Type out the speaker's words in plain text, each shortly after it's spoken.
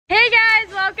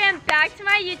back to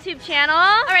my YouTube channel.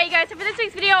 Alright you guys, so for this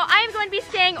week's video, I am going to be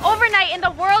staying overnight in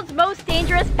the world's most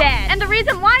dangerous bed. And the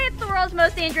reason why it's the world's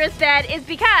most dangerous bed is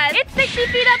because it's 60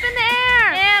 feet up in the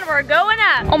air. And we're going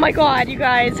up. Oh my god, you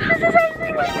guys. This is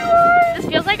actually my god. This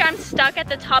feels like I'm stuck at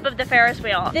the top of the Ferris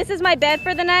wheel. This is my bed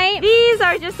for the night. These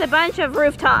are just a bunch of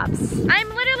rooftops. I'm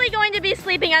literally going to be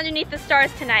sleeping underneath the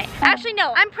stars tonight. Actually,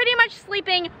 no, I'm pretty much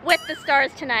sleeping with the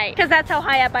stars tonight because that's how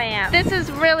high up I am. This is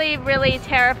really, really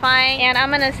terrifying, and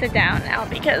I'm gonna sit down now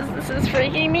because this is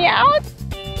freaking me out.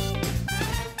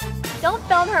 Don't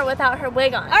film her without her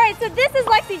wig on. All right, so this is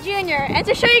Lexi Jr., and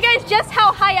to show you guys just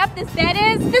how high up this bed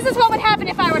is, this is what would happen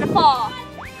if I were to fall.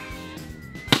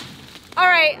 All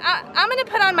right, I'm gonna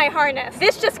put on my harness.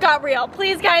 This just got real.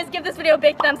 Please guys, give this video a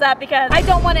big thumbs up because I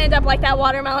don't wanna end up like that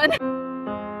watermelon.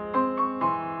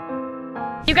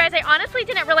 You guys, I honestly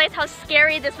didn't realize how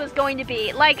scary this was going to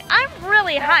be. Like, I'm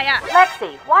really high up.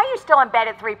 Lexi, why are you still in bed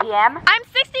at 3 p.m.? I'm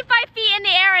 65 feet in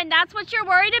the air and that's what you're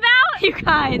worried about? You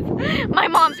guys, my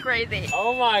mom's crazy.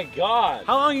 Oh my god.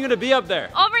 How long are you gonna be up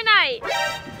there? Overnight.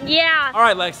 Yeah. All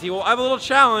right, Lexi, well, I have a little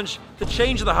challenge to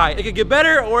change the height. It could get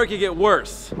better or it could get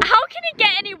worse. How can it get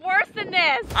any worse than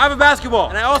this? I have a basketball,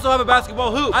 and I also have a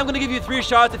basketball hoop. I'm gonna give you 3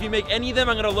 shots. If you make any of them,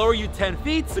 I'm gonna lower you 10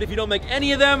 feet. But if you don't make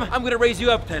any of them, I'm gonna raise you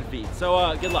up 10 feet.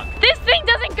 So, good luck. This thing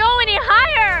doesn't go any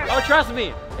higher. Oh, trust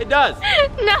me, it does.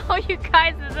 No, you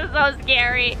guys, this is so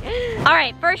scary. All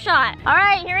right, first shot. All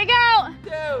right, here we go.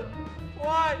 2,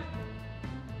 1.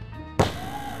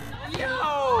 Yo!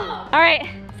 All right,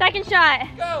 second shot.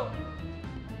 Go!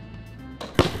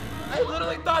 I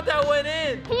literally thought that went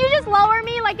in. Can you just lower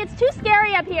me? Like, it's too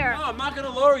scary up here. No, I'm not gonna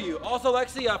lower you. Also,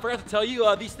 Lexi, I forgot to tell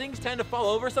you, these things tend to fall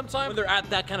over sometimes when they're at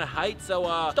that kind of height,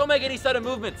 so don't make any sudden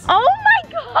movements. Oh my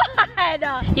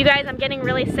god. You guys, I'm getting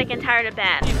really sick and tired of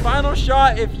that. The final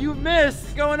shot, if you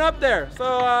miss, going up there.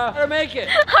 So, better make it.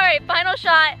 All right, final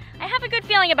shot. I have a good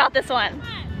feeling about this one.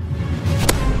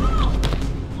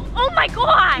 Oh my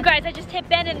god. You guys, I just hit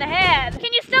Ben in the head.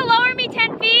 Can you still lower me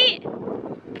 10 feet?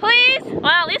 Please? Well,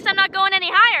 at least I'm not going any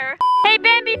higher. Hey,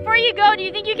 Ben, before you go, do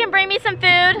you think you can bring me some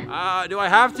food? Do I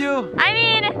have to? I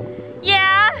mean,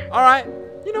 yeah. All right.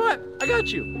 You know what? I got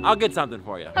you. I'll get something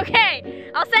for you. Okay,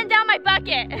 I'll send down my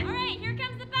bucket. All right, here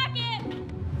comes the bucket.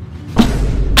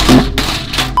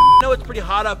 I know it's pretty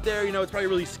hot up there. You know, it's probably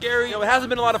really scary. You know, it hasn't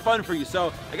been a lot of fun for you.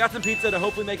 So I got some pizza to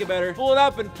hopefully make it better. Pull it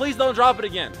up and please don't drop it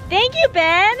again. Thank you,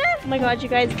 Ben. Oh my god, you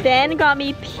guys, Ben got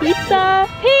me pizza.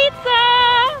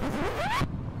 Pizza!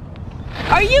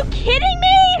 Are you kidding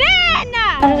me? Ben!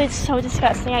 Oh, it's so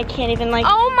disgusting. I can't even like.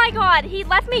 Oh my god, he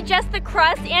left me just the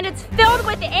crust and it's filled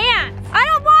with ants. I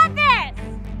don't want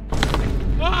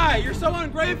this! Why? You're so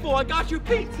ungrateful. I got you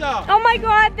pizza. Oh my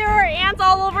god, there are ants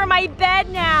all over my bed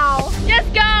now.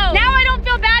 Just go. Now I don't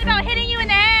feel bad about hitting you in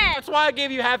the head. That's why I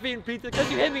gave you half-eaten pizza,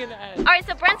 because you hit me in the head. All right,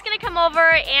 so Brent's gonna come over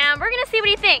and we're gonna see what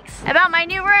he thinks about my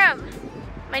new room.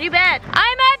 My new bed.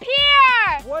 I'm up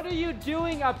here! What are you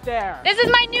doing up there? This is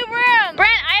my new room.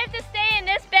 Brent, I have to stay in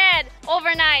this bed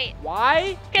overnight.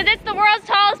 Why? Because it's the world's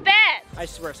tallest bed. I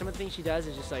swear, some of the things she does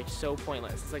is just like so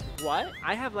pointless. It's like, what?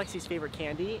 I have Lexi's favorite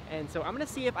candy, and so I'm gonna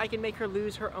see if I can make her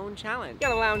lose her own challenge.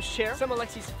 Got a lounge chair, some of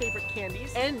Lexi's favorite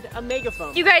candies, and a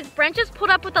megaphone. You guys, Brent just pulled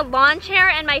up with a lawn chair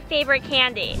and my favorite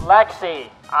candy. Lexi,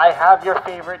 I have your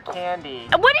favorite candy.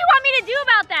 What do you want me to do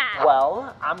about that?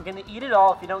 Well, I'm gonna eat it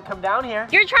all if you don't come down here.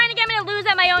 You're trying to get me to lose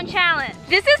at my own challenge.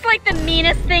 This is like the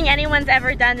meanest thing anyone's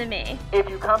ever done to me. If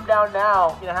you come down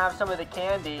now, you're gonna have some of the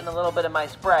candy and a little bit of my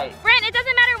Sprite. Brent, it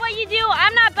doesn't matter what you do,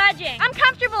 I'm not budging. I'm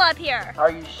comfortable up here.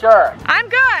 Are you sure? I'm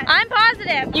good. I'm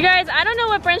positive. You guys, I don't know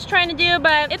what Brent's trying to do,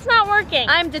 but it's not working.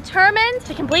 I'm determined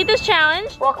to complete this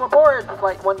challenge. Welcome aboard,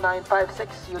 Flight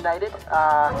 1956 United.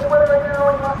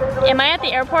 Am I at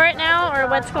the airport now, or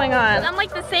what's going on? I'm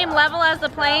like the same level as the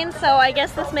plane, so I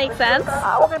guess this makes sense.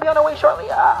 We're gonna be on our way shortly,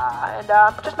 and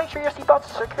just make sure your seatbelts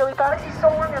are securely fastened. He's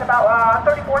soaring at about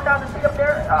 34,000 feet up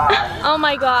there. Oh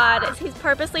my god, he's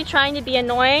purposely trying to be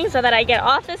annoying so that I get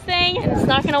off this thing, and it's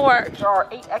not gonna work. There are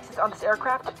 8 exits on this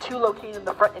aircraft, 2 located in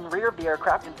the front and rear of the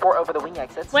aircraft, and 4 over the wing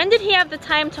exits. When did he have the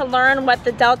time to learn what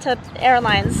the Delta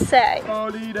Airlines say?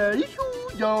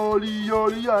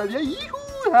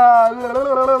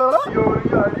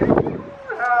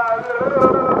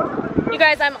 You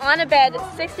guys, I'm on a bed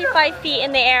 65 feet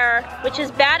in the air, which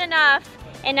is bad enough,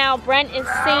 and now Brent is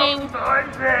singing.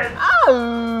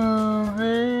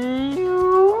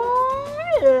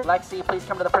 Lexi, please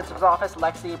come to the principal's office.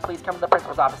 Lexi, please come to the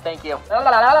principal's office. Thank you.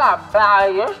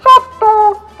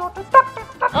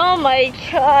 Oh my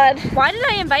god. Why did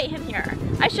I invite him here?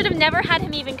 I should have never had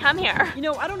him even come here. You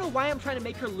know, I don't know why I'm trying to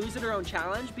make her lose in her own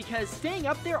challenge, because staying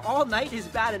up there all night is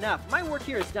bad enough. My work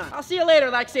here is done. I'll see you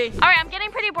later, Lexi. All right, I'm getting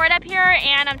pretty bored up here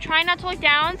and I'm trying not to look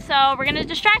down, so we're gonna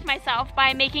distract myself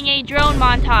by making a drone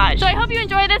montage. So I hope you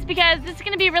enjoy this because this is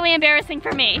gonna be really embarrassing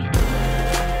for me.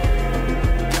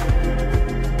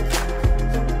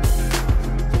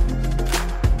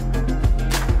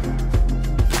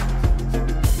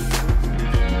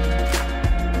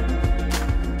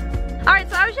 Alright,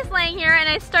 so I was just laying here and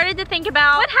I started to think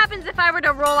about what happens if I were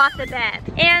to roll off the bed.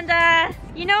 And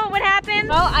you know what would happen?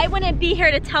 Well, I wouldn't be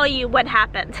here to tell you what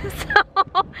happened. So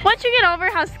once you get over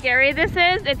how scary this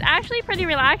is, it's actually pretty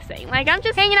relaxing. Like, I'm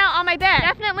just hanging out on my bed.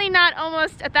 Definitely not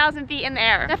almost 1,000 feet in the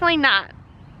air. Definitely not.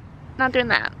 Not doing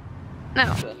that. No.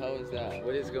 What the hell is that?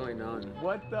 What is going on?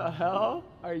 What the hell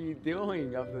are you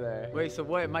doing up there? Wait, so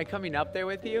what? Am I coming up there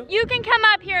with you? You can come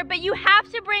up here, but you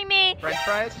have to bring me French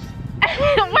fries?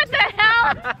 what the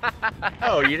hell?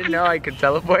 Oh, you didn't know I could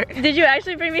teleport? Did you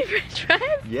actually bring me French fries?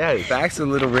 Yes. Back's a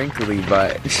little wrinkly,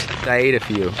 but I ate a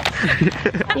few.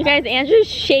 You guys, Andrew's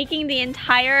shaking the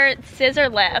entire scissor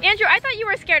lift. Andrew, I thought you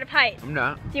were scared of heights. I'm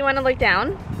not. Do you want to look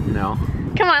down? No.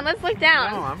 Come on, let's look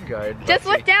down. No, I'm good. Just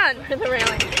look down for the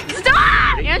railing.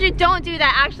 Stop! Andrew, don't do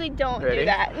that. Actually, don't do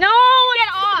that. No, get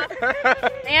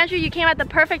off! Andrew, you came at the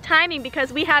perfect timing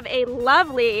because we have a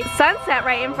lovely sunset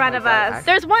right in front of us.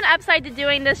 There's one upside to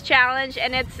doing this challenge,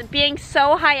 and it's being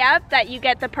so high up that you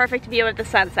get the perfect view of the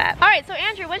sunset. All right, so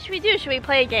Andrew, what should we do? Should we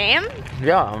play a game?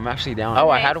 Yeah, I'm actually down. Oh,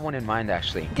 I had one in mind,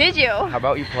 actually. Did you? How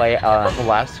about you play the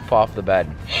last to fall off the bed?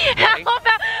 How about...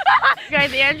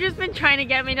 Guys, Andrew's been trying to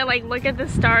get me to like look at the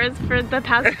stars for the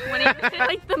past 20 minutes.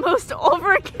 Like the most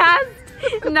overcast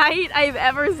night I've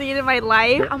ever seen in my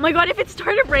life. Oh my god, if it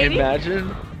started raining.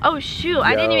 Imagine. Oh shoot,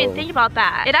 I didn't even think about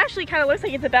that. It actually kind of looks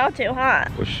like it's about to, huh?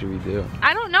 What should we do?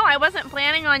 I don't know. I wasn't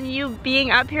planning on you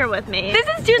being up here with me. This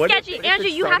is too sketchy. Andrew,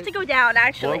 you have to go down,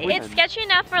 actually. It's sketchy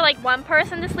enough for like one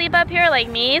person to sleep up here, like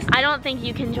me. I don't think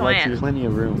you can join. There's plenty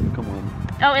of room. Come on.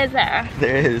 Oh, is there?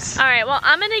 There is. All right, well,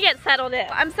 I'm gonna get settled in.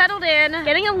 I'm settled in,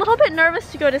 getting a little bit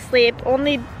nervous to go to sleep,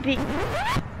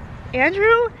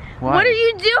 Andrew? Why? What are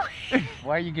you doing?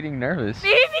 Why are you getting nervous?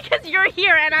 Maybe because you're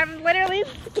here and I'm literally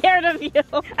scared of you.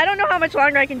 I don't know how much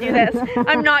longer I can do this.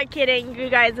 I'm not kidding, you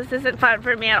guys. This isn't fun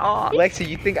for me at all. Lexi,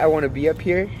 you think I want to be up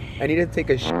here? I need to take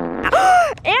a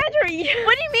Andrew,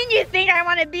 what do you mean you think I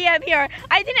want to be up here?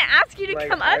 I didn't ask you to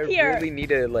come up here. I really need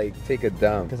to like take a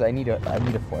dump because I need a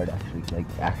fart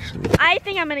actually. I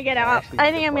think I'm gonna get off.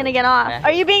 I think I'm gonna get off.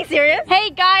 Are you being serious?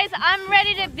 Hey guys, I'm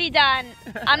ready to be done.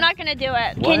 I'm not gonna do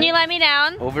it. What? Can you let me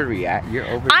down? Overreact. You're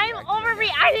overreacting. I'm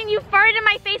overreacting. You farted in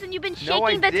my face and you've been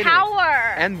shaking the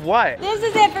tower. And what? This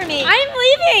is it for me. I'm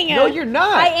leaving. No, you're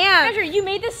not. I am. Andrew, you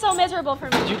made this so miserable for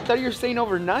me. You thought you were staying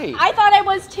overnight. I thought I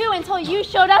was too until you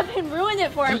showed up and ruined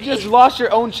it for me. You just lost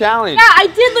your own challenge. Yeah, I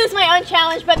did lose my own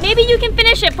challenge, but maybe you can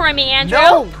finish it for me, Andrew.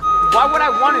 No. Why would I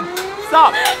want to?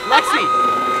 Stop, Lexi.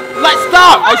 Let's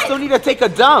stop. I still need to take a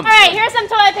dump. All right, here's some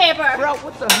toilet paper. Bro,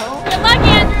 what the hell? Good luck,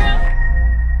 Andrew.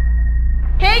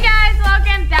 Hey guys,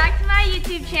 welcome back to my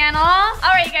YouTube channel.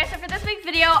 Alright you guys, so for this week's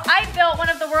video, I built one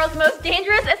of the world's most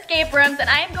dangerous escape rooms and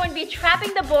I am going to be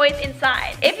trapping the boys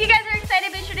inside. If you guys are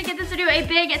excited, be sure to give this video a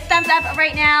big thumbs up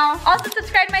right now. Also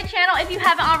subscribe to my channel if you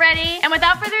haven't already. And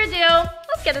without further ado,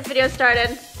 let's get this video started.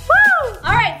 Woo!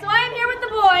 Alright, so I am here with the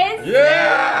boys.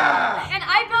 Yeah! And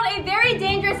I built a very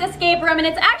dangerous escape room and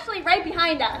it's actually right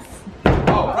behind us.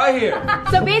 Oh, right here.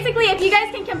 So basically, if you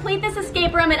guys can complete this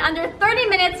escape room in under 30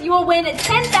 minutes, you will win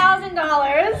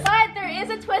 $10,000. But there is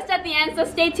a twist at the end, so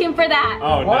stay tuned for that.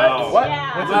 Oh, no. What?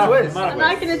 Yeah. What's the twist? I'm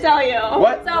not going to tell you.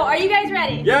 What? So, are you guys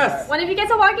ready? Yes. One of you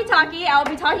gets a walkie-talkie. I'll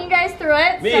be talking you guys through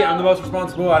it. Me, I'm the most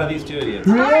responsible out of these two idiots.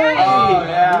 All right. Oh,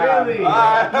 yeah. Really?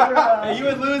 Hey, you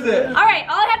would lose it. All right,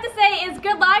 all I have to say is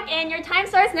good luck, and your time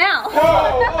starts now.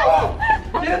 Whoa!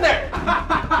 Get in there!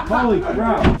 Holy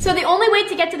crap. So the only way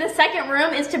to get to the second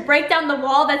room is to break down the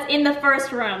wall that's in the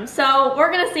first room. So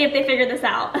we're gonna see if they figure this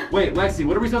out. Wait, Lexi,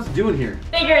 what are we supposed to do in here?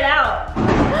 Figure it out.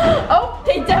 Oh,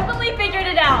 they definitely figured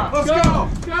it out. Let's go!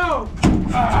 Go!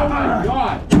 Oh my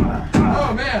god!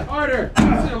 Oh man, harder!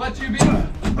 I'm just gonna let you be.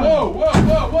 Whoa, whoa,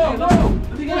 whoa, whoa, whoa!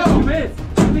 Let me get a few hits!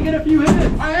 Let me get a few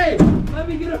hits! Hey! Let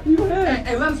me get a few hits!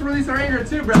 Hey, let us release our anger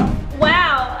too, bro!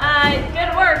 Wow,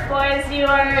 good work, boys. You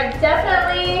are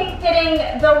definitely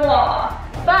hitting the wall.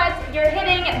 But you're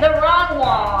hitting the wrong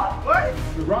wall. What?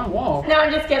 The wrong wall? No,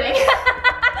 I'm just kidding.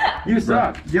 You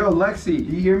suck. Yo, Lexi,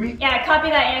 do you hear me? Yeah, copy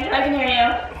that, Andrew. I can hear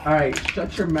you. All right,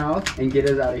 shut your mouth and get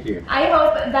us out of here. I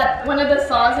hope that one of the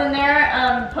saws in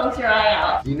there pokes your eye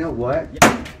out. You know what?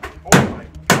 Oh my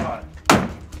god.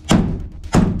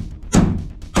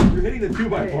 You're hitting the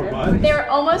 2x4, bud. They're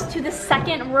almost to the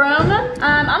second room.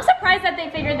 I'm surprised that they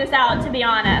figured this out, to be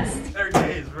honest. Better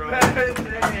days, bro.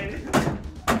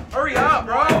 Hurry up,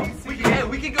 bro. We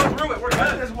can go through it. We're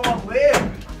good. This won't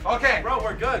live. Okay, bro,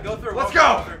 we're good. Go through. Let's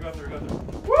go. Go through.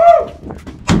 Woo!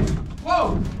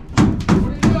 Whoa!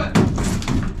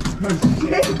 What are you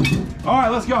doing? All right,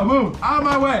 let's go. Move. Out of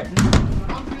my way.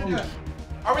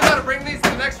 Are we allowed to bring these to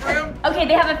the next room? Okay,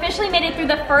 they have officially made it through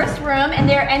the first room and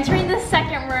they're entering the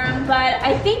second room, but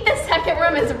I think the second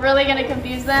room is really gonna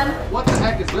confuse them. What the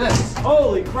heck is this?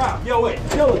 Holy crap. Yo, wait.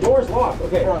 Still, the door's locked.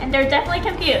 Okay. And they're definitely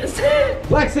confused.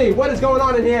 Lexi, what is going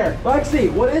on in here?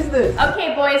 Lexi, what is this?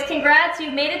 Okay, boys, congrats.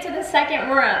 You've made it to the second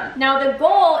room. Now, the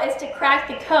goal is to crack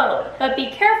the code, but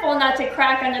be careful not to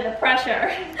crack under the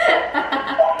pressure.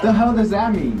 The hell does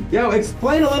that mean? Yo,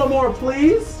 explain a little more,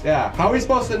 please. Yeah, how are we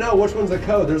supposed to know which one's the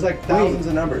code? There's like thousands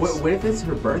of numbers. What if it's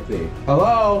her birthday?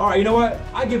 Hello? All right, you know what?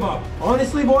 I give up.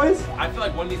 Honestly, boys, I feel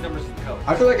like one of these numbers is the code.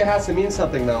 I feel like it has to mean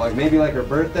something though, like maybe like her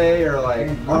birthday or like...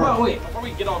 how about, wait, Before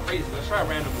we get all crazy, let's try a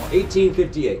random one.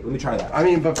 1858. Let me try that. I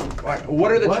mean, but like,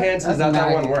 what are the chances that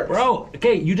that one works? Bro,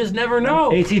 okay, you just never know.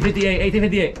 1858,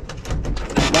 1858.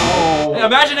 No. Hey,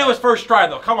 imagine it was first try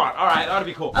though. Come on. All right, that would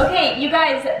be cool. Okay, you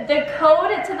guys, the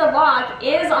code to the lock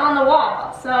is on the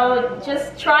wall, so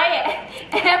just try it.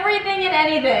 Everything and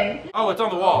anything. Oh, it's on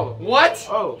the wall. What?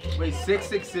 Oh, wait,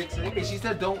 6666. Hey, she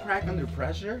said don't crack under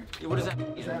pressure? Yeah, what does that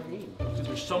mean? Dude,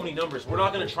 there's so many numbers. We're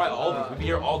not gonna try all of these. We'll be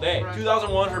here all day.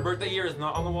 2001, her birthday year is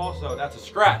not on the wall, so that's a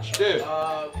scratch. Dude.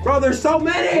 Bro, there's so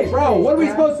many. Bro, what are we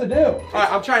supposed to do? All right,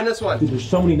 I'm trying this one. Dude, there's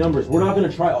so many numbers. We're not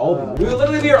gonna try all of them. We will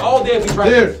literally be here all day if we try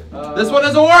Dude, this. This one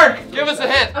doesn't work. Give us a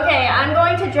hint. Okay, I'm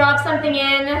going to drop something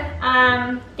in.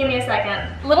 Give me a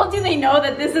second. Little do they know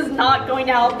that this is not going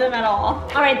to help them at all.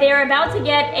 All right, they are about to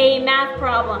get a math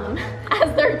problem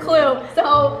as their clue,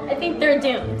 so I think they're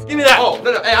doomed. Give me that. Oh,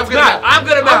 no, hey, I'm good math. at math. I'm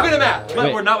good at math. I'm good at math.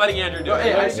 But we're not letting Andrew do it.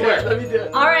 Hey, I swear. Let me do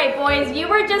it. All right, boys, you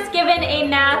were just given a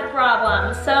math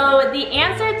problem. So the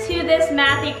answer to this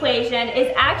math equation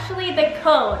is actually the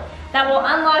code that will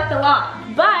unlock the lock,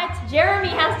 but Jeremy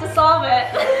has to solve it.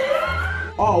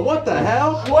 Oh, what the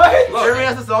hell? What? Jeremy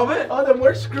has to solve it? Oh, then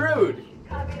we're screwed.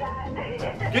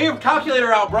 Get your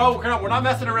calculator out, bro. We're not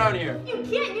messing around here. You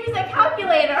can't use a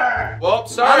calculator. Well, I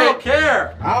sorry. don't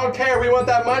care. I don't care. We want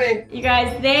that money. You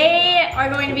guys, they are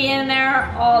going to be in there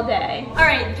all day. All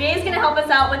right, Jay's gonna help us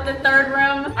out with the third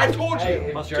room. I told you.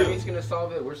 Hey, if Jeremy's gonna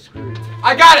solve it, we're screwed.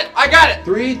 I got it.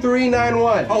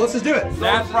 3391. Oh, let's just do it.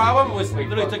 That problem was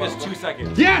literally took us 2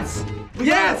 seconds. Yes!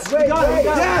 Yes! We got it,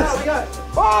 Yes! we got it.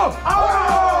 Oh!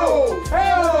 Oh!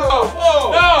 Oh,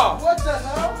 whoa, no! What the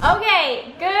hell?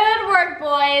 Okay, good work,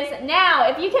 boys. Now,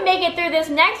 if you can make it through this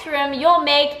next room, you'll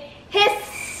make history.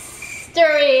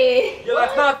 Yeah,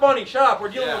 that's not funny. Shut up. We're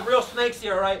dealing Yeah. with real snakes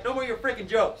here, all right? No more your freaking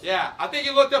jokes. Yeah, I think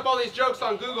you looked up all these jokes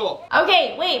on Google.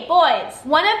 Okay, wait, boys.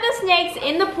 One of the snakes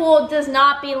in the pool does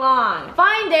not belong.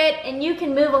 Find it, and you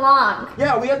can move along.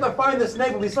 Yeah, we have to find the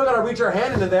snake, but we still gotta reach our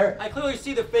hand into there. I clearly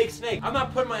see the fake snake. I'm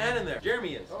not putting my hand in there.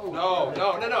 Jeremy is. No.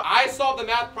 I solved the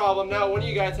math problem. Now, one of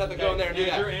you guys have to go in there and do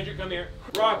that. Andrew, come here.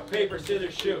 Rock, paper,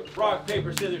 scissors, shoot. Rock,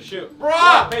 paper, scissors, shoot. Rock!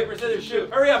 Rock, paper, scissors,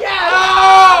 shoot. Hurry up.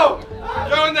 No!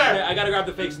 Go in there. Okay, I gotta grab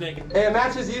the fake snake. Hey, it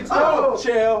matches you too. Oh,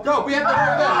 chill. Go. We have to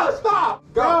hurry up. Stop.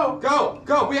 Go.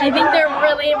 We have I think they're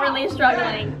really, really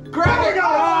struggling. Grab it.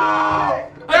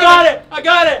 I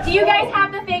got it. Do you guys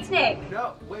have the fake snake?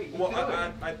 No, wait. Well,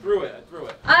 I threw it.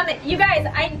 You guys,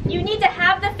 you need to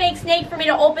have the fake snake for me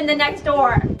to open the next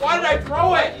door. Why did I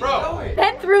throw it, bro?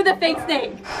 Ben threw the fake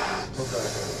snake.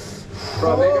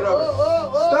 Bro, make it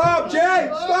over. Stop, Jay!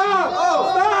 Stop!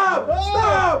 Oh,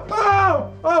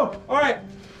 stop! Oh, all right.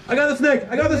 I got the snake.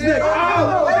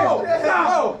 Oh,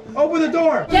 stop! Open the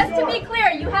door. Just to be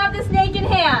clear, you have the snake in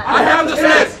hand. I have the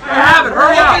snake. I have it.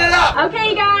 Hurry up. Open it up.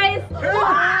 Okay, guys.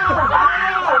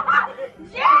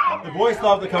 The boys still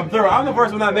have to come through. I'm the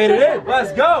first one that made it in.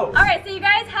 Let's go. All right, so you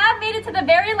guys have made it to the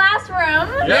very last room.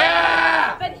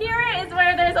 Yeah. But here is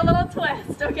where there's a little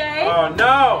twist, okay? Oh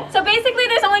no. So basically,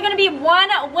 there's only going to be one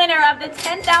winner of the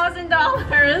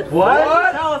 $10,000.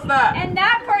 What? Tell us that. And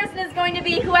that person is going to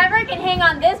be whoever can hang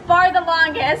on this bar the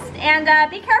longest. And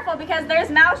be careful because there's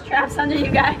mouse traps under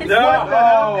you guys.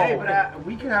 No. Hey, but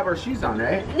we can have our shoes on,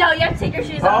 right? No, you have to take your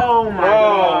shoes off. Oh my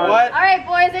god. What? All right,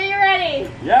 boys, are you ready?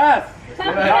 Yes. Okay.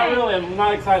 Not really. I'm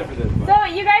not excited for this. So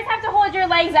you guys have to hold your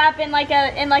legs up in like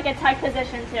a tuck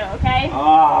position too, okay?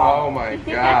 Oh. Oh my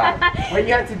god. Why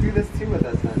you have to do this too with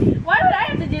us then? Why would I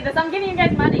have to do this? I'm giving you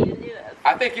guys money to do this.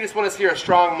 I think you just want to see your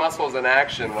strong muscles in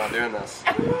action while doing this.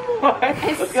 I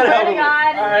swear to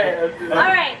God. All right, let's do that.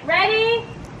 All right, ready,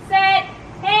 set,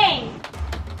 hang.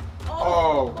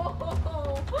 Oh.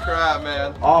 crap,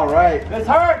 man. All right. This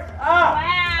hurts. Ah!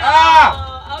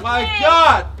 Ah! Okay. My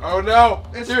God! Oh no!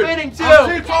 It's spinning too.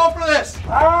 I'm too tall for this.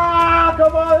 Ah!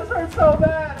 Come on, this hurts so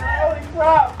bad. Holy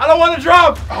crap! I don't want to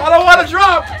drop. I don't want to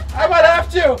drop. I might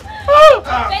have to. Oh!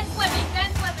 Ben slipping,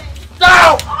 Ben slipping.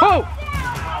 Ow! Oh!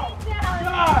 Down.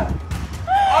 God!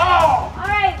 Oh! All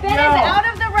right, Ben No. is out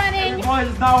of the running. Boys,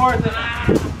 it's not worth it.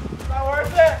 It's not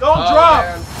worth it. Don't Oh, drop.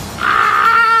 man.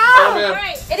 Oh, All man.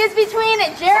 right, it is between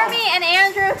Jeremy and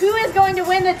Andrew who is going to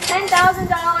win the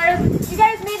 $10,000. You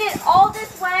guys made it all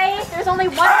this way. There's only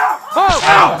one. Ow!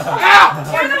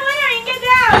 Ow! You're the winner. You can get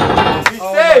down. Be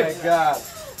Oh safe. my God.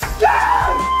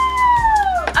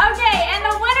 Okay, and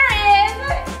the winner is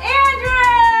Andrew.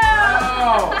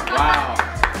 Oh, wow.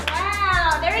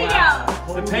 Wow, there you go.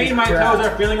 The pain my toes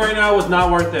are feeling right now was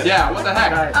not worth it. Yeah, what the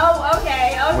heck? Oh,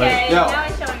 okay. Yo. Now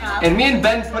he's showing off. And me and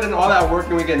Ben put in all that work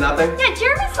and we get nothing? Yeah,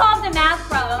 Jeremy solved the math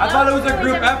problem. I thought it was a really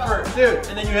group difficult. effort, dude.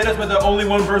 And then you hit us with the only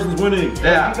one person's winning.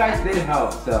 Yeah. You guys did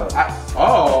help, so.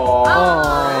 Oh.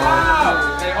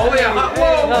 Wow. Hey, only a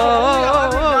 $100.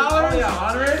 Only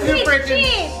 $100?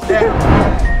 Cheap.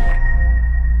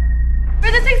 For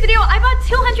this next video, I bought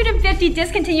 250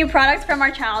 discontinued products from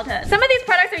our childhood. Some of these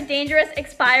products are dangerous,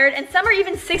 expired, and some are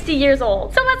even 60 years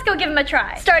old. So let's go give them a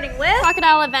try. Starting with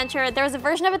Crocodile Adventure. There was a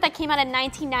version of it that came out in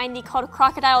 1990 called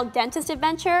Crocodile Dentist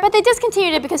Adventure, but they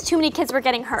discontinued it because too many kids were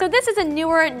getting hurt. So this is a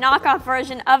newer knockoff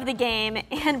version of the game,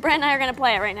 and Brent and I are gonna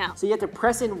play it right now. So you have to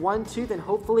press in one tooth, and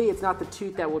hopefully it's not the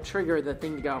tooth that will trigger the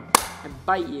thing to go and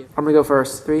bite you. I'm gonna go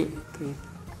first. Three.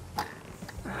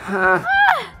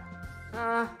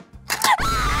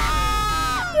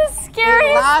 The scariest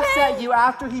He laughs thing. at you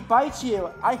after he bites you.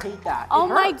 I hate that. Oh It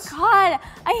my hurts. God,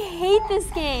 I hate this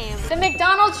game. The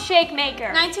McDonald's Shake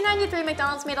Maker. 1993,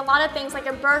 McDonald's made a lot of things like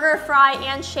a burger, fry,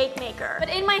 and shake maker. But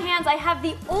in my hands, I have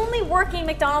the only working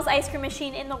McDonald's ice cream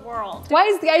machine in the world. Why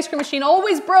is the ice cream machine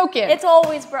always broken? It's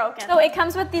always broken. So it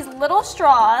comes with these little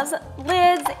straws,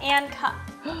 lids, and cup.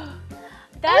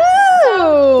 That's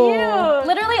so cute.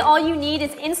 Literally all you need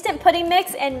is instant pudding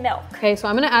mix and milk. Okay, so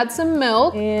I'm gonna add some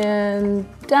milk and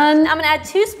done. I'm gonna add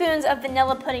 2 spoons of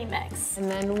vanilla pudding mix. And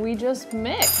then we just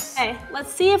mix. Okay,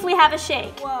 let's see if we have a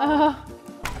shake. Oh!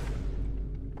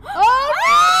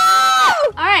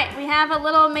 All right, we have a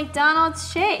little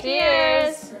McDonald's shake.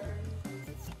 Cheers.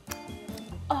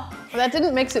 Well, that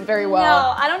didn't mix it very No,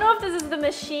 well. I don't know if this is the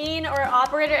machine or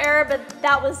operator error, but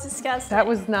that was disgusting. That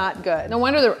was not good. No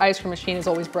wonder the ice cream machine is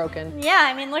always broken. Yeah,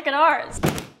 I mean, look at ours.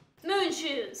 Moon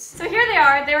shoes. So here they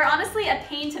are. They were honestly a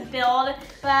pain to build,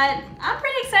 but I'm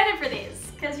pretty excited for these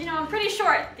because, you know, I'm pretty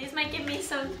short. These might give me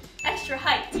some extra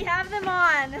height. We have them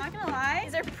on. Not gonna lie,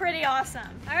 these are pretty awesome.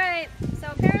 All right, so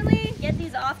apparently get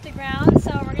these off the ground.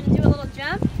 So we're gonna do a little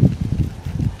jump.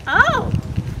 Oh,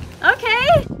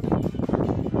 okay.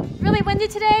 Really windy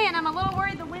today, and I'm a little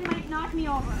worried the wind might knock me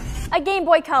over. A Game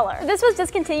Boy Color. This was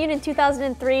discontinued in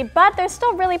 2003, but they're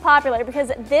still really popular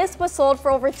because this was sold for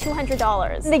over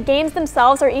 $200. The games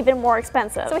themselves are even more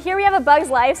expensive. So here we have a Bug's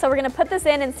Life, so we're gonna put this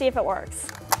in and see if it works.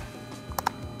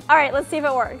 All right, let's see if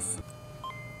it works.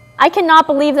 I cannot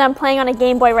believe that I'm playing on a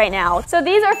Game Boy right now. So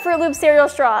these are Fruit Loop cereal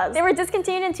straws. They were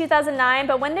discontinued in 2009,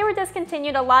 but when they were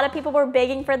discontinued, a lot of people were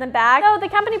begging for them back. So the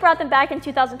company brought them back in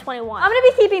 2021. I'm gonna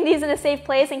be keeping these in a safe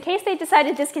place in case they decide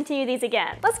to discontinue these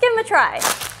again. Let's give them a try.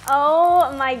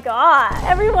 Oh my God.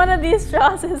 Every one of these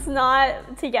straws is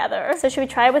not together. So should we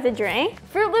try it with a drink?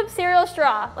 Fruit Loop cereal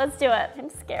straw. Let's do it. I'm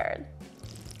scared.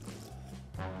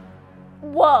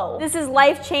 Whoa, this is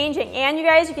life-changing. And you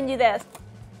guys, you can do this.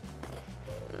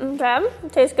 Okay,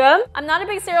 it tastes good. I'm not a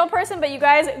big cereal person, but you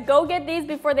guys go get these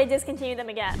before they discontinue them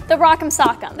again. The Rock'em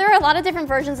Sock'em. There are a lot of different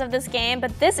versions of this game,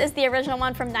 but this is the original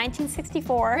one from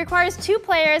 1964. It requires 2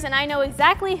 players, and I know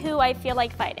exactly who I feel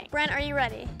like fighting. Brent, are you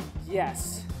ready?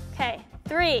 Yes. Okay,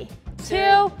 3, 2,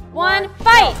 1,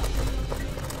 fight!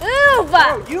 Move!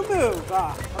 Oh, you move.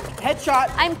 Headshot.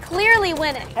 I'm clearly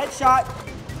winning. Headshot.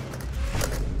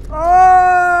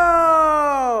 Oh!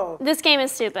 This game is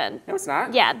stupid. No, it's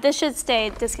not. Yeah, this should stay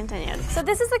discontinued. So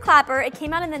this is the clapper. It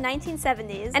came out in the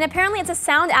 1970s, and apparently it's a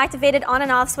sound-activated on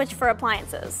and off switch for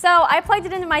appliances. So I plugged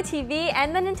it into my TV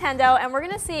and the Nintendo, and we're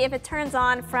gonna see if it turns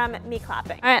on from me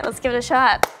clapping. All right, let's give it a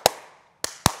shot.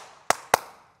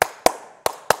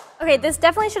 Okay, this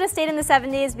definitely should have stayed in the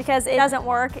 70s because it doesn't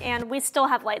work, and we still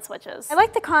have light switches. I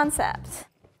like the concept.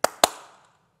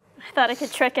 I thought I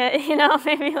could trick it, you know,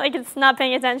 maybe like it's not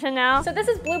paying attention now. So this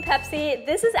is Blue Pepsi.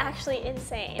 This is actually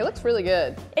insane. It looks really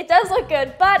good. It does look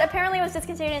good, but apparently it was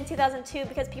discontinued in 2002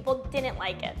 because people didn't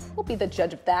like it. We'll be the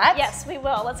judge of that. Yes, we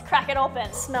will. Let's crack it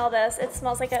open. Smell this. It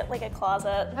smells like a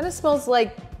closet. Kind of smells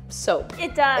like soap.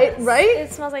 It does. Right?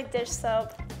 It smells like dish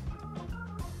soap.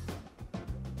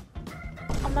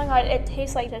 my god, it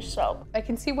tastes like dish soap. I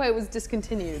can see why it was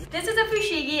discontinued. This is a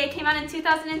fushigi. It came out in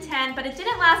 2010, but it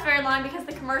didn't last very long because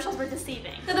the commercials were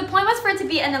deceiving. So the point was for it to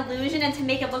be an illusion and to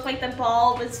make it look like the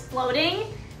ball was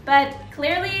floating, but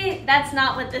clearly that's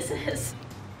not what this is.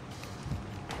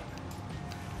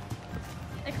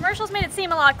 The commercials made it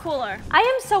seem a lot cooler. I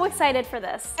am so excited for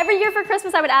this. Every year for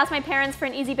Christmas, I would ask my parents for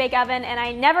an Easy Bake Oven, and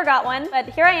I never got one. But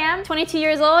here I am, 22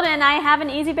 years old, and I have an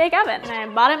Easy Bake Oven, and I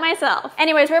bought it myself.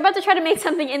 Anyways, we're about to try to make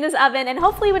something in this oven, and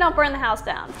hopefully we don't burn the house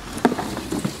down.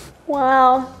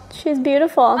 Wow, she's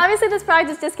beautiful. Obviously this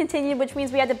product is discontinued, which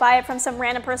means we had to buy it from some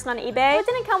random person on eBay. It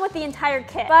didn't come with the entire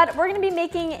kit, but we're gonna be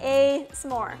making a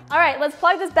s'more. All right, let's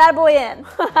plug this bad boy in.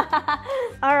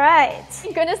 All right.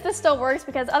 Thank goodness this still works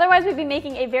because otherwise we'd be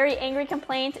making a very angry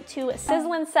complaint to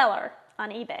Sizzlin' Seller on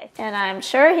eBay. And I'm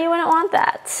sure he wouldn't want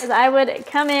that because I would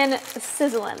come in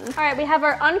sizzling. All right, we have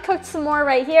our uncooked s'more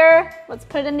right here. Let's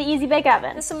put it in the Easy Bake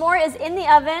Oven. The s'more is in the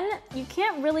oven. You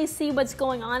can't really see what's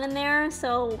going on in there,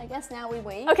 so I guess now we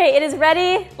wait. okay, it is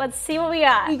ready. Let's see what we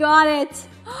got. We got it.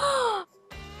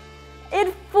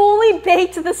 It fully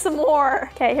baked the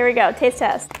s'more. Okay, here we go, taste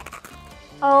test.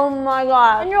 Oh my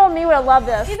god. 10-year-old me would have loved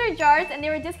this. These are jars and they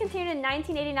were discontinued in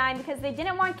 1989 because they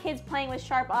didn't want kids playing with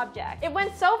sharp objects. It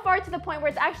went so far to the point where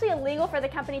it's actually illegal for the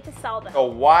company to sell them. So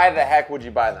why the heck would you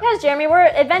buy them? Because Jeremy, we're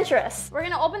adventurous. We're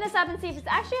gonna open this up and see if it's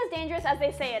actually as dangerous as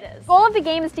they say it is. The goal of the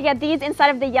game is to get these inside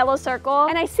of the yellow circle,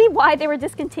 and I see why they were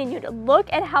discontinued.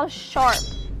 Look at how sharp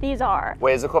these are.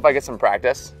 Wait, is it cool if I get some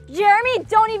practice? Jeremy,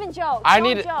 don't even joke. I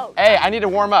Don't need joke. Hey, I need to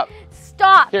warm up.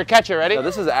 Stop. Here, catch it, ready? So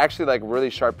this is actually like really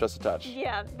sharp just a touch.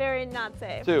 Yeah, very not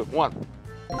safe. 2, 1.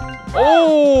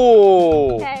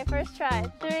 Oh! Okay, first try.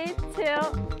 3, 2.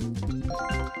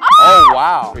 Oh,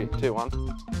 wow. 3, 2, 1.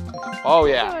 Oh,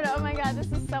 yeah. Dude, oh my god,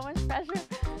 this is so much pressure.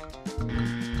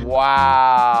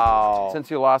 Wow. Since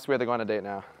you lost, we have to go on a date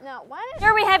now. No, what?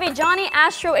 Here we have a Johnny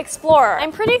Astro Explorer.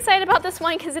 I'm pretty excited about this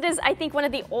one because it is, I think, one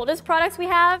of the oldest products we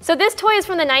have. So this toy is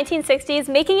from the 1960s,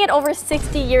 making it over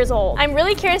 60 years old. I'm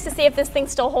really curious to see if this thing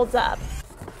still holds up.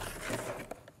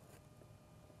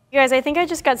 You guys, I think I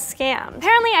just got scammed.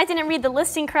 Apparently, I didn't read the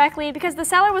listing correctly because the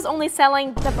seller was only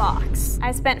selling the box.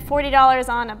 I spent $40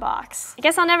 on a box. I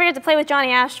guess I'll never get to play with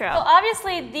Johnny Astro. Well,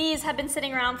 obviously, these have been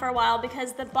sitting around for a while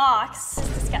because the box is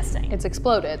disgusting. It's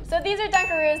exploded. So these are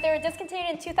Dunkaroos. They were discontinued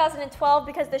in 2012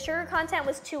 because the sugar content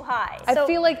was too high. I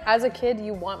feel like as a kid,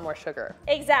 you want more sugar.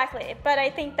 Exactly, but I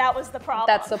think that was the problem.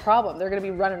 That's the problem. They're gonna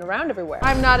be running around everywhere.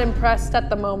 I'm not impressed at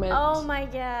the moment. Oh my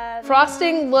god.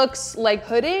 Frosting looks like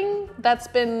pudding that's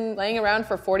been laying around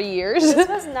for 40 years. This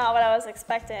was not what I was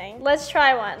expecting. Let's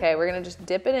try one. Okay, we're gonna just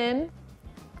dip it in.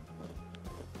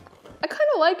 I kind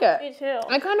of like it. Me too.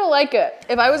 I kind of like it.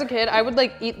 If I was a kid, I would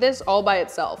like eat this all by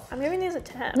itself. I'm giving these a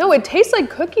 10. No, it tastes like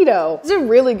cookie dough. These are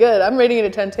really good. I'm rating it a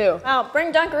 10 too. Wow,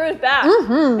 bring Dunkaroos back.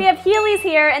 We have Heelys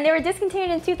here, and they were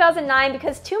discontinued in 2009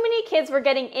 because too many kids were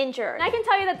getting injured. And I can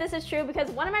tell you that this is true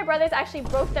because one of my brothers actually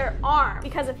broke their arm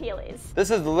because of Heelys. This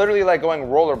is literally like going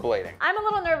rollerblading. I'm a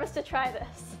little nervous to try this.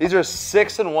 These are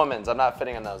 6 and women's. I'm not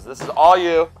fitting in those. This is all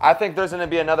you. I think there's gonna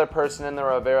be another person in the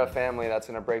Rivera family that's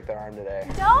gonna break their arm today.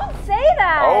 Don't say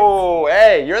that. Oh,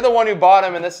 hey, you're the one who bought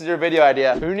them and this is your video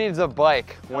idea. Who needs a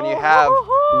bike when you have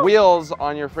wheels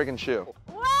on your freaking shoe?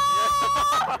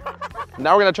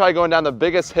 Now we're gonna try going down the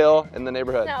biggest hill in the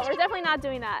neighborhood. No, we're definitely not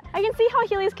doing that. I can see how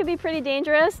Heelys could be pretty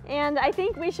dangerous, and I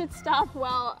think we should stop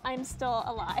while I'm still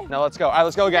alive. No, let's go. All right,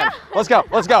 let's go again. Let's go,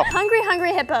 let's go.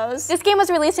 Hungry Hippos. This game was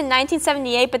released in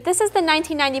 1978, but this is the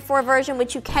 1994 version,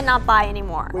 which you cannot buy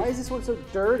anymore. Why is this one so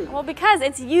dirty? Well, because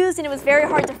it's used and it was very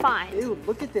hard to find. Ew,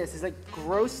 look at this. There's like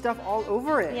gross stuff all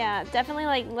over it. Yeah, definitely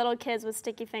like little kids with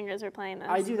sticky fingers are playing this.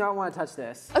 I do not want to touch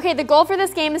this. Okay, the goal for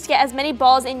this game is to get as many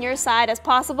balls in your side as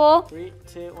possible. 3,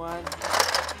 2, 1.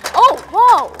 Oh,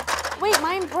 whoa! Wait,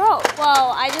 mine broke.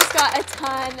 Whoa, I just got a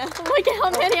ton. Look at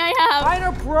how many I have. Mine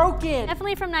are broken.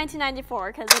 Definitely from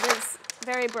 1994, because it is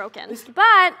very broken.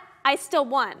 But I still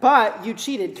won. But you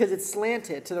cheated because it's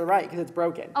slanted to the right because it's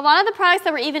broken. A lot of the products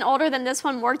that were even older than this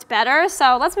one worked better,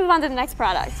 so let's move on to the next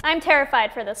product. I'm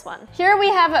terrified for this one. Here we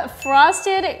have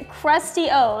Frosted Krusty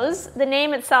O's. The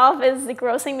name itself is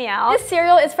grossing me out. This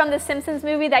cereal is from the Simpsons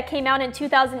movie that came out in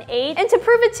 2008. And to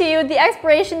prove it to you, the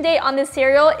expiration date on this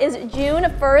cereal is June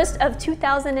 1st of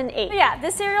 2008. But yeah,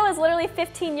 this cereal is literally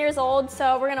 15 years old,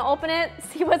 so we're gonna open it,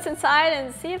 see what's inside,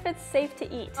 and see if it's safe to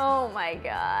eat. Oh my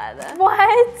god.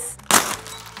 What?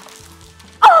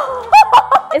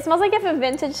 Oh! It smells like if a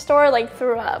vintage store like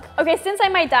threw up. Okay, since I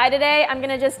might die today, I'm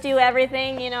gonna just do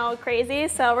everything, you know, crazy.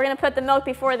 So we're gonna put the milk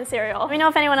before the cereal. Let me know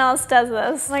if anyone else does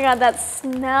this. Oh my god, that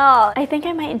smell. I think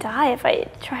I might die if I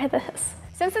try this.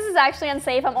 Since this is actually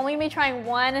unsafe, I'm only gonna be trying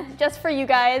one just for you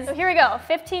guys. So here we go,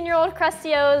 15-year-old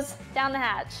Crustios down the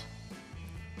hatch.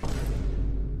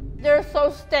 They're so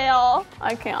stale.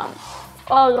 I can't.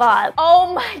 Oh God.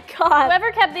 Oh my God.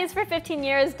 Whoever kept these for 15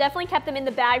 years definitely kept them in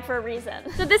the bag for a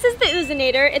reason. So this is the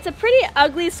Oozinator. It's a pretty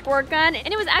ugly squirt gun,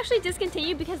 and it was actually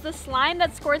discontinued because the slime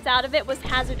that squirts out of it was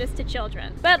hazardous to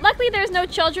children. But luckily there's no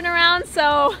children around,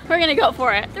 so we're gonna go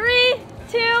for it. 3,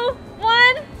 2,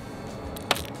 1.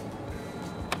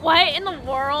 What in the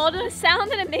world? The sound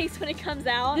that it makes when it comes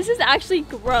out. This is actually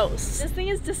gross. This thing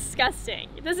is disgusting.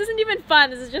 This isn't even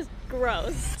fun, this is just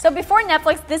gross. So before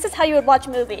Netflix, this is how you would watch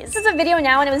movies. This is a video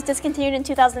now and it was discontinued in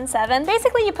 2007.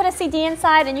 Basically, you put a CD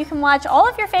inside and you can watch all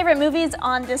of your favorite movies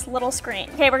on this little screen.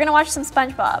 Okay, we're gonna watch some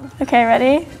SpongeBob. Okay,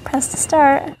 ready? Press to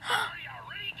start. Aye,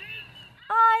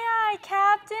 aye,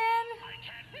 Captain.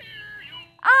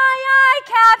 Aye, aye,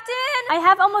 Captain! I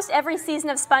have almost every season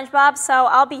of SpongeBob, so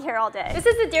I'll be here all day. This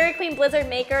is the Dairy Queen Blizzard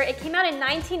Maker. It came out in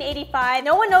 1985.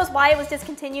 No one knows why it was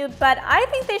discontinued, but I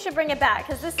think they should bring it back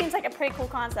because this seems like a pretty cool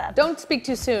concept. Don't speak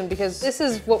too soon because this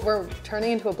is what we're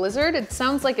turning into a blizzard. It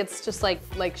sounds like it's just like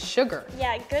sugar.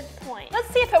 Yeah, good point.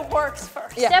 Let's see if it works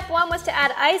first. Yeah. Step 1 was to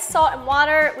add ice, salt, and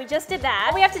water. We just did that.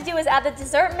 All we have to do is add the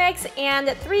dessert mix and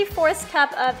 3/4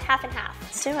 cup of half and half.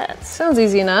 Let's do it. Sounds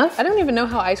easy enough. I don't even know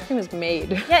how ice cream is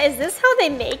made. Yeah, is this how they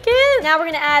make it? Now we're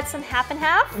gonna add some half and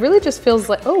half. It really just feels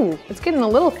like, oh, it's getting a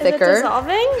little thicker. Is it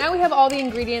dissolving? Now we have all the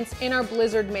ingredients in our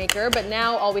blizzard maker, but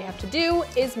now all we have to do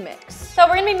is mix. So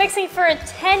we're gonna be mixing for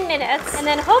 10 minutes, and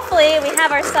then hopefully we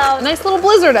have ourselves a nice little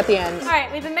blizzard at the end. All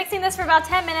right, we've been mixing this for about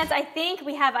 10 minutes. I think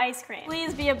we have ice cream.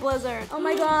 Please be a blizzard. Oh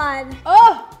my God.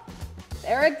 Oh,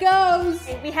 there it goes.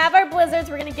 Okay, we have our blizzards.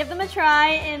 We're gonna give them a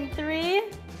try in 3,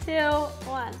 2,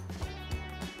 1.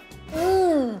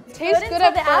 Tastes good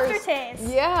at the first. aftertaste.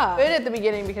 Yeah, good at the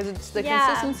beginning because it's the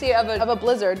consistency of a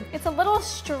blizzard. It's a little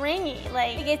stringy,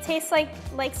 like it tastes like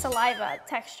saliva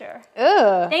texture.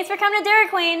 Ugh. Thanks for coming to Dairy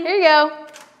Queen. Here you go.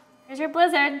 Here's your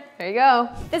blizzard. There you go.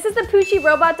 This is the Poochie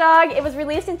Robot Dog. It was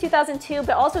released in 2002,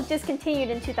 but also discontinued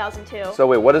in 2002. So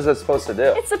wait, what is it supposed to do?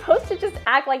 It's supposed to just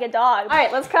act like a dog. All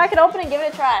right, let's crack it open and give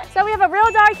it a try. So we have a real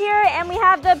dog here, and we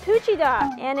have the Poochie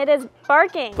dog, and it is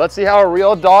barking. Let's see how a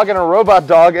real dog and a robot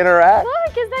dog interact.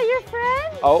 Look, is that your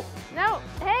friend? Oh. No,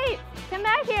 hey, come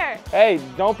back here. Hey,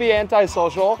 don't be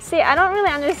antisocial. See, I don't really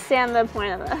understand the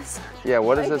point of this. Yeah,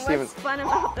 what is this even? What's fun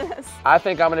about this? I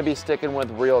think I'm gonna be sticking with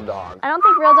real dog. I don't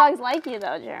think real dogs like you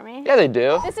though, Jeremy. Yeah, they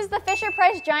do. This is the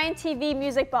Fisher-Price Giant TV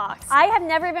music box. I have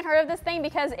never even heard of this thing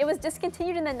because it was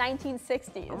discontinued in the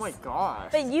 1960s. Oh my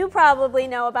gosh. But you probably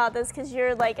know about this because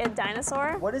you're like a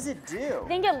dinosaur. What does it do? I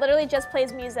think it literally just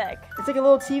plays music. It's like a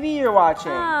little TV you're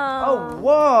watching. Oh. Oh,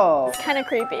 whoa. It's kind of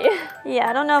creepy. Yeah,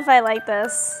 I don't know if I like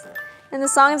this. And the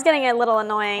song is getting a little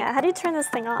annoying. How do you turn this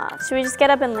thing off? Should we just get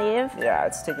up and leave? Yeah,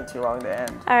 it's taking too long to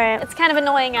end. All right, it's kind of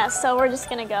annoying us, so we're just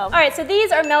gonna go. All right, so these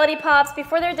are Melody Pops.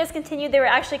 Before they were discontinued, they were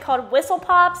actually called Whistle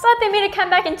Pops, but they made a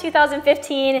comeback in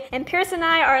 2015, and Pierce and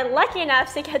I are lucky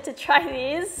enough to get to try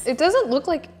these. It doesn't look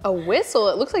like a whistle.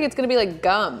 It looks like it's gonna be like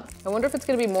gum. I wonder if it's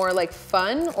gonna be more like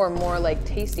fun or more like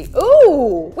tasty.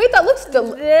 Ooh, wait, that looks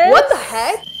what the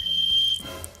heck?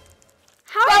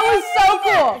 That was so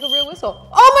cool. Like a real whistle.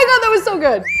 Oh my God, that was so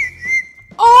good.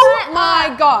 Oh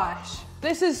my gosh.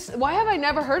 This is, why have I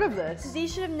never heard of this?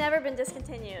 These should have never been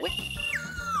discontinued.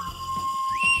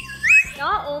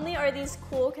 Not only are these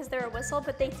cool because they're a whistle,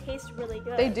 but they taste really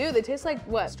good. They do, they taste like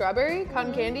what? Strawberry,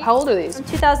 cotton candy? How old are these? From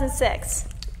 2006.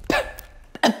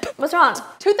 What's wrong?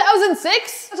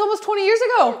 2006? That's almost 20 years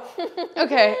ago.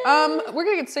 Okay, we're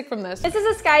gonna get sick from this. This is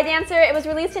a Sky Dancer. It was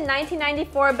released in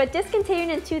 1994, but discontinued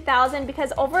in 2000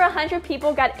 because over 100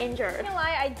 people got injured. I'm not gonna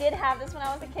lie, I did have this when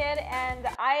I was a kid, and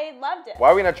I loved it. Why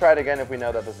are we gonna try it again if we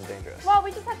know that this is dangerous? Well, we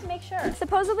just have to make sure.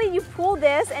 Supposedly, you pull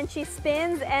this, and she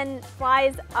spins and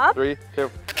flies up. 3,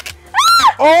 2.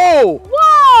 Oh!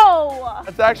 Whoa!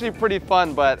 That's actually pretty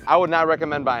fun, but I would not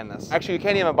recommend buying this. Actually, you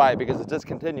can't even buy it because it's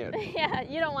discontinued. Yeah,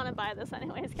 you don't want to buy this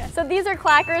anyways, guys. So these are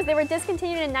clackers. They were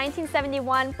discontinued in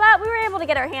 1971, but we were able to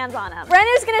get our hands on them.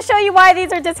 Brenner's gonna show you why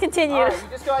these are discontinued. All right, you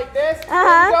just go like this, Uh-huh.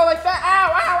 and you go like that.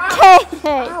 Ow, ow, ow.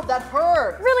 Hey. Ow, that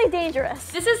hurt. Really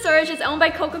dangerous. This is Surge. It's owned by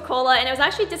Coca-Cola, and it was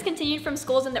actually discontinued from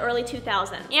schools in the early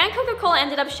 2000s. And Coca-Cola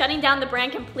ended up shutting down the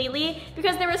brand completely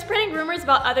because they were spreading rumors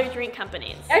about other drink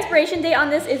companies. Expiration date on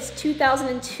this is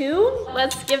 2002.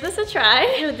 Let's give this a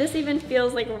try. Ew, this even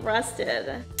feels like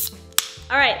rusted.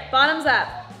 All right, bottoms up.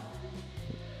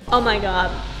 Oh my God.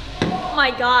 Oh my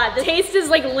god, the taste is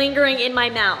like lingering in my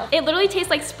mouth. It literally tastes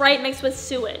like Sprite mixed with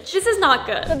sewage. This is not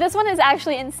good. So this one is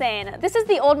actually insane. This is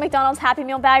the old McDonald's Happy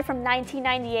Meal bag from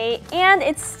 1998, and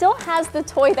it still has the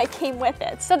toy that came with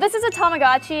it. So this is a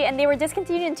Tamagotchi, and they were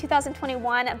discontinued in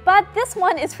 2021, but this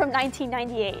one is from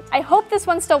 1998. I hope this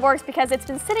one still works because it's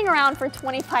been sitting around for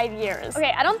 25 years.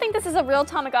 Okay, I don't think this is a real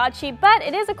Tamagotchi, but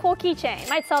it is a cool keychain.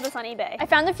 Might sell this on eBay. I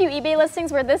found a few eBay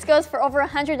listings where this goes for over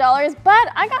 $100, but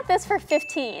I got this for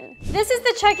 $15. This is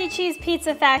the Chuck E. Cheese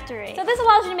Pizza Factory. So this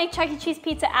allows you to make Chuck E. Cheese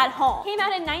pizza at home. Came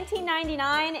out in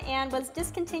 1999 and was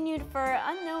discontinued for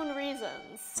unknown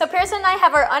reasons. So Pearson and I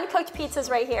have our uncooked pizzas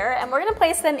right here, and we're gonna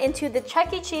place them into the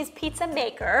Chuck E. Cheese pizza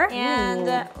maker, and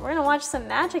we're gonna watch some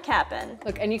magic happen.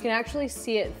 Look, and you can actually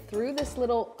see it through this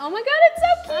little, oh my god, it's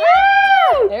so cute!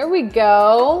 Ah! There we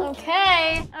go.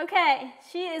 Okay, okay,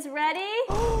 she is ready.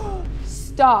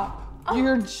 Stop,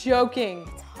 you're joking.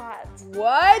 It's hot.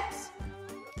 What?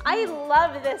 I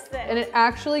love this thing. And it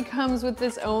actually comes with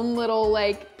this own little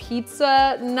like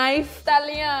pizza knife.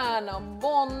 Italiano,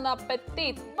 buon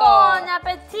appetito. Buon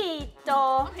appetito.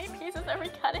 How many pieces are we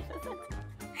cutting this into?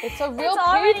 It's a real It's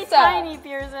already pizza. tiny,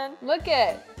 Pearson. Look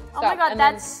it. Oh my god,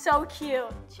 that's so cute.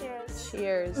 Cheers.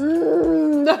 Cheers.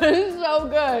 That is so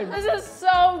good. This is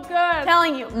so good. I'm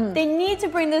telling you, they need to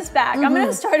bring this back. I'm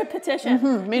gonna start a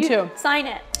petition. Me too. Sign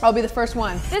it. I'll be the first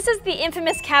one. This is the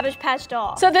infamous Cabbage Patch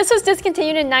doll. So this was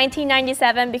discontinued in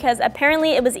 1997 because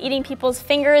apparently it was eating people's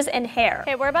fingers and hair.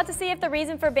 Okay, we're about to see if the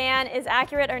reason for ban is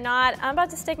accurate or not. I'm about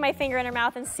to stick my finger in her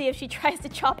mouth and see if she tries to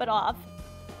chop it off.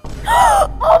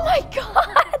 Oh my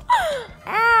god!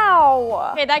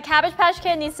 Ow! Okay, that Cabbage Patch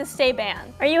Kid needs to stay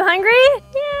banned. Are you hungry?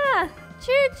 Yeah.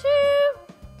 Choo choo.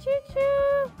 Choo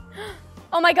choo.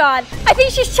 Oh my god. I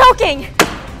think she's choking.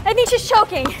 I think she's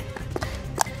choking.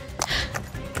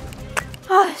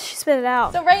 Oh, she spit it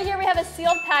out. So right here we have a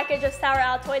sealed package of Sour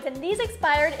Altoids, and these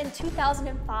expired in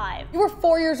 2005. You were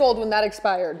 4 years old when that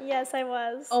expired. Yes, I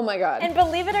was. Oh my god. And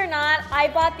believe it or not, I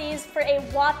bought these for a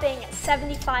whopping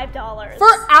 $75. For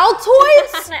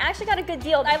Altoids? And I actually got a good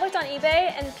deal. I looked on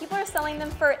eBay and people are selling them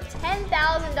for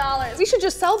 $10,000. We should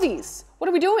just sell these. What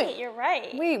are we doing? You're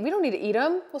right. Wait, we don't need to eat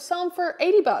them. We'll sell them for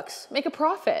 80 bucks. Make a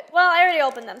profit. Well, I already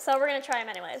opened them, so we're gonna try them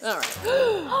anyways. All right.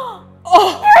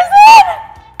 Oh, Pearson!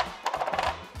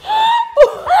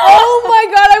 Oh my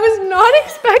god, I was not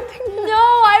expecting that. No,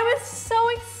 I was so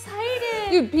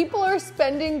excited. Dude, people are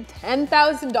spending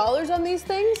 $10,000 on these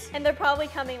things? And they're probably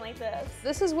coming like this.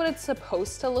 This is what it's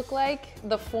supposed to look like.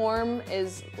 The form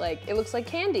is like, it looks like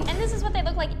candy. And this is what they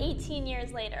look like 18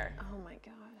 years later. Oh my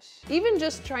gosh. Even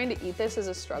just trying to eat this is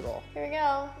a struggle. Here we go.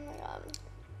 Oh my god.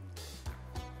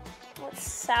 Oh, it's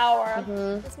sour.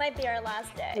 This might be our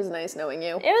last day. It was nice knowing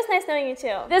you. It was nice knowing you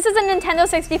too. This is a Nintendo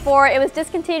 64. It was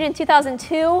discontinued in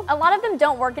 2002. A lot of them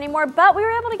don't work anymore, but we were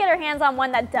able to get our hands on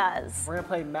one that does. We're gonna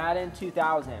play Madden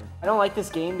 2000. I don't like this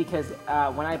game because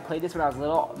when I played this when I was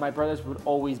little, my brothers would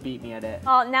always beat me at it.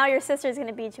 Oh, now your sister's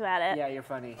gonna beat you at it. Yeah, you're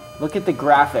funny. Look at the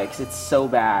graphics, it's so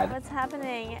bad. What's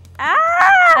happening? Ah!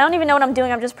 I don't even know what I'm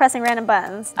doing. I'm just pressing random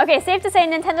buttons. Okay, safe to say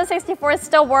Nintendo 64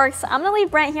 still works. I'm gonna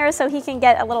leave Brent here so he can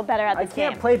get a little better at I this game.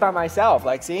 can't play by myself,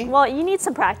 like, see? Well, you need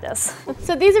some practice.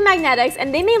 So these are magnetics,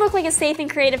 and they may look like a safe and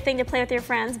creative thing to play with your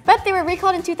friends, but they were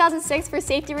recalled in 2006 for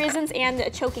safety reasons and a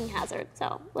choking hazard.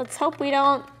 So let's hope we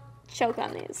don't choke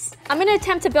on these. I'm gonna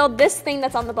attempt to build this thing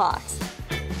that's on the box.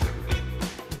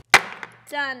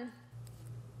 Done.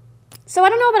 So I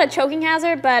don't know about a choking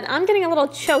hazard, but I'm getting a little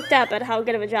choked up at how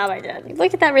good of a job I did.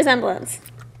 Look at that resemblance.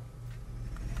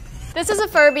 This is a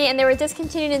Furby, and they were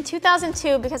discontinued in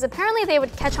 2002 because apparently they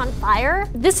would catch on fire.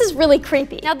 This is really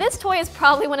creepy. Now this toy is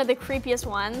probably one of the creepiest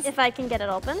ones, if I can get it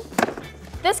open.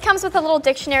 This comes with a little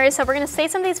dictionary, so we're gonna say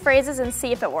some of these phrases and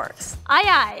see if it works. Aye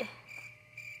aye.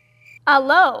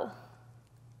 Allo.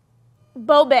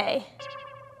 Bobe.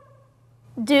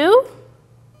 Do.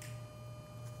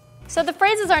 So the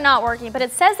phrases are not working, but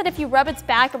it says that if you rub its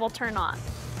back, it will turn on.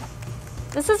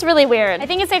 This is really weird. I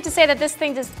think it's safe to say that this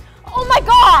thing just, oh my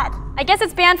god! I guess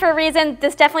it's banned for a reason.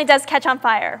 This definitely does catch on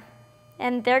fire.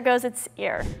 And there goes its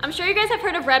ear. I'm sure you guys have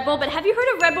heard of Red Bull, but have you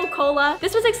heard of Red Bull Cola?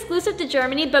 This was exclusive to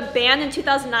Germany, but banned in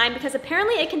 2009 because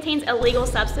apparently it contains illegal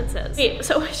substances. Wait,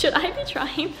 so should I be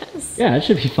trying this? Yeah, it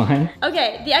should be fine.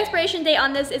 Okay, the expiration date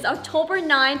on this is October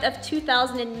 9th of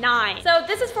 2009. So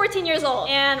this is 14 years old,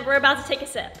 and we're about to take a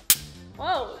sip.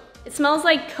 Whoa. It smells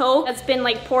like Coke that's been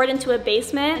like poured into a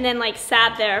basement and then like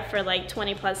sat there for like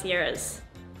 20 plus years.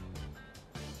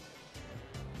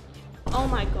 Oh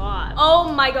my god.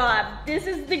 Oh my god. This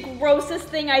is the grossest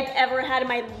thing I've ever had in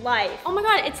my life. Oh my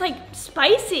god, it's like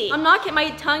spicy. I'm not kidding, my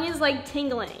tongue is like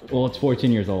tingling. Well, it's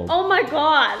 14 years old. Oh my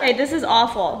god. Okay, this is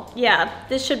awful. Yeah,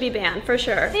 this should be banned for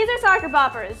sure. These are soccer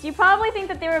poppers. You probably think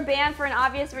that they were banned for an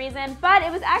obvious reason, but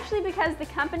it was actually because the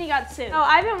company got sued. Oh,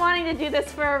 I've been wanting to do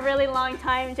this for a really long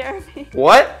time, Jeremy.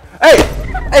 What? Hey!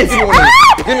 Hey, give me one of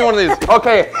these. Give me one of these.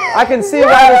 Okay, I can see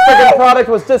why this freaking product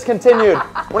was discontinued.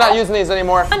 We're not using these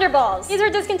anymore. Thunderballs. These were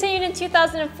discontinued in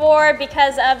 2004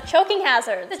 because of choking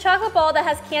hazards. The chocolate ball that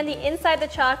has candy inside the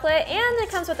chocolate and it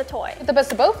comes with a toy. The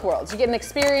best of both worlds. You get an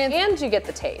experience and you get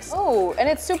the taste. Oh, and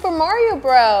it's Super Mario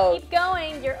Bros. Keep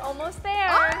going, you're almost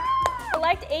there.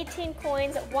 Collect 18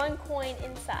 coins, 1 coin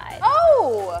inside.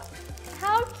 Oh!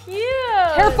 How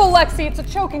cute! Careful, Lexi, it's a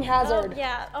choking hazard. Oh,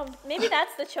 yeah, maybe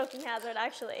that's the choking hazard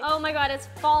actually. Oh my god, it's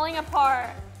falling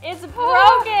apart. It's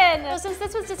broken! So since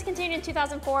this was discontinued in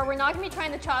 2004, we're not gonna be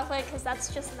trying the chocolate because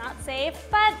that's just not safe,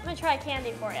 but I'm gonna try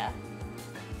candy for you.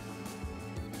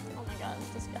 Oh my god,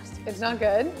 it's disgusting. It's not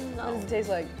good? No. What does it taste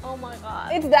like? Oh my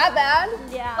god. It's that bad?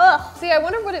 Yeah. Ugh. See, I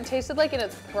wonder what it tasted like in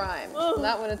its prime. Ugh.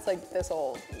 Not when it's like this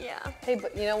old. Yeah. Hey,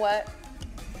 but you know what?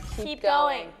 Keep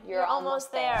going. You're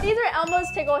almost there. These are Elmo's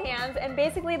Tickle Hands, and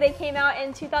basically they came out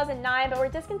in 2009, but were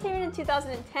discontinued in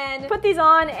 2010. Put these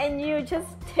on and you just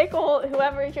tickle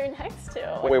whoever you're next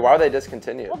to. Wait, why are they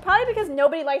discontinued? Well, probably because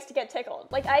nobody likes to get tickled.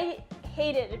 Like, I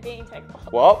hated being tickled.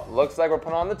 Well, looks like we're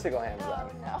putting on the tickle hands then.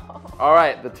 Oh no. All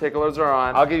right, the ticklers are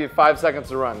on. I'll give you 5 seconds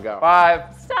to run. Go.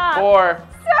 5, Stop. 4,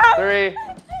 Stop. 3,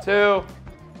 2,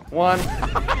 1.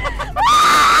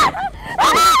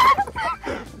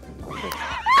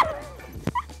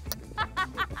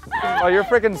 Oh, you're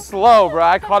freaking slow, bro.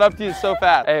 I caught up to you so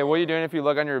fast. Hey, what are you doing if you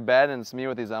look on your bed and it's me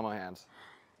with these Elmo hands?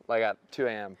 Like at 2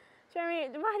 a.m. Jeremy,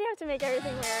 why do you have to make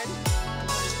everything weird?